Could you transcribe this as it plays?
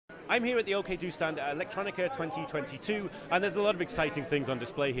I'm here at the OKdo stand at Electronica 2022, and there's a lot of exciting things on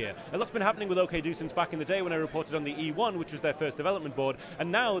display here. A lot's been happening with OKdo since back in the day when I reported on the E1, which was their first development board, and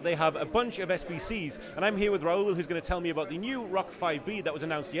now they have a bunch of SBCs, and I'm here with Raul, who's going to tell me about the new Rock 5B that was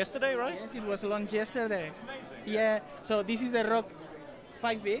announced yesterday, right? Yes, it was launched yesterday. Yeah, so this is the Rock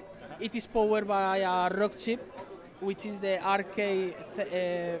 5B. It is powered by a Rockchip, which is the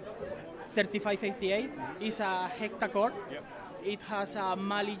RK3588. It's a hecta-core. Yep. It has a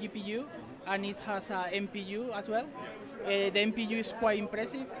Mali GPU and it has a MPU as well. The MPU is quite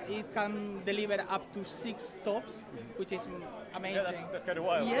impressive. It can deliver up to 6 TOPS, which is amazing. Yeah, that's kind of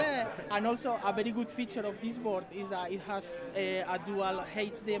wild. Yeah, and also a very good feature of this board is that it has a dual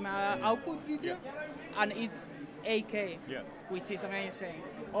HDMI output video, and it's 8K, which is amazing.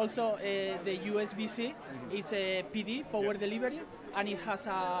 Also, the USB-C is a PD, power delivery, and it has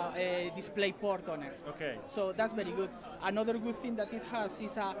a display port on it. Okay. So that's very good. Another good thing that it has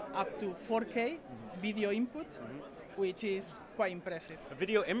is up to 4K video input, which is quite impressive. A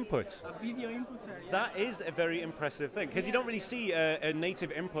video input? A video input, sir, yeah. That is a very impressive thing, because you don't really see a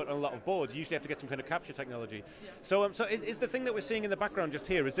native input on a lot of boards. You usually have to get some kind of capture technology. Yeah. So, is the thing that we're seeing in the background just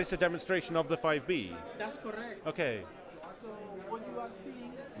here, is this a demonstration of the 5B? That's correct. Okay. So what you are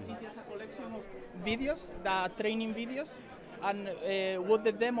seeing is just a collection of videos, the training videos, and what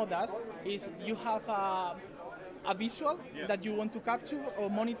the demo does is you have a visual that you want to capture or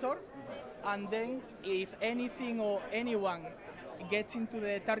monitor, and then if anything or anyone gets into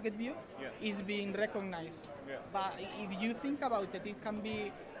the target view, is being recognized. Yeah. But if you think about it, it can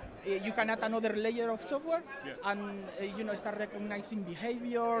be, you can add another layer of software and start recognizing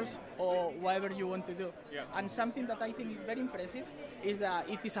behaviors or whatever you want to do. Yeah. And something that I think is very impressive is that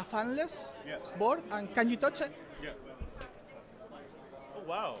it is a fanless board, and can you touch it? Yeah. Oh,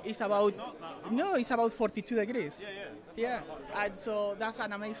 wow. It's about, it's about 42 degrees. Yeah. And so that's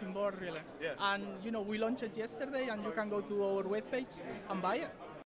an amazing board, really. Yeah. And we launched it yesterday, and you can go to our webpage and buy it.